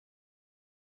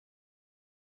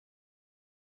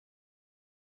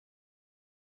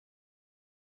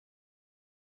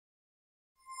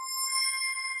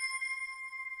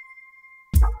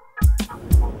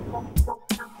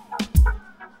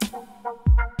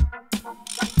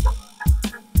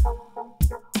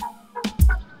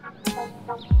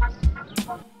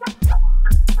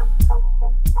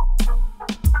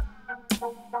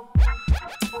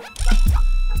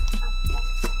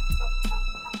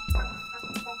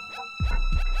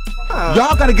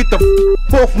Y'all gotta get the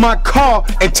off my car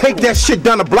and take that shit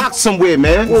down the block somewhere,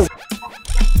 man.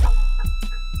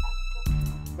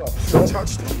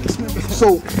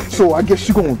 So I guess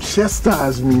you gonna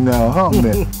chastise me now, huh,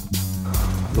 man?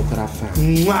 Look what I found.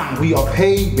 Mwah, we are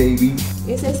paid, baby.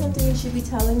 Is there something you should be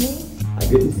telling me? I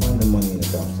didn't find the money in the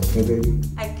dumpster, okay, baby?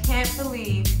 I can't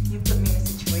believe you put me in a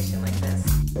situation like this.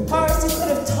 Harace, you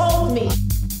could have told me.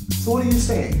 So what are you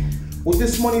saying? Would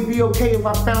this money be okay if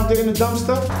I found it in the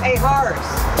dumpster? Hey, Harace,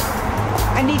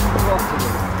 I need to talk to you.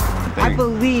 I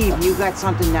believe you got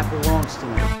something that belongs to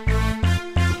me.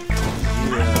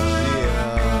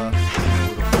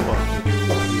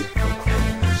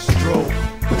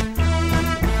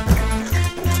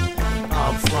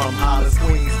 I'm from Harace,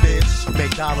 Queens, bitch.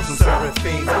 Make dollars and serving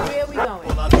fiends. So where are we going?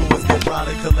 All I do is get proud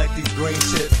and collect these green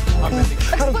chips. I'm in the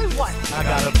Explain what? I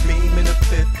got a beam in the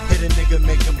fifth. Hit a nigga,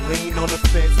 make him lean on the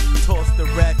fence. Toss the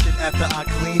ratchet after I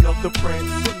clean up the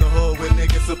prints. In the hood where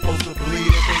niggas supposed to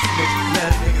bleed if they snitch. Let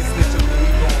a nigga snitch and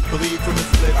bleed, gon' bleed from his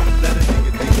slip. Let a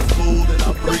nigga think it's cool, then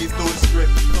I breeze through the strip.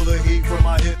 Pull the heat from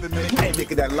my hip and make Ain't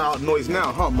making that loud noise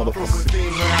now, huh, motherfucker?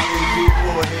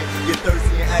 Get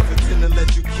thirsty and act pretend to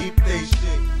let you keep they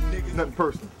shit. Nothing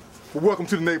personal. But welcome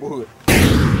to the neighborhood.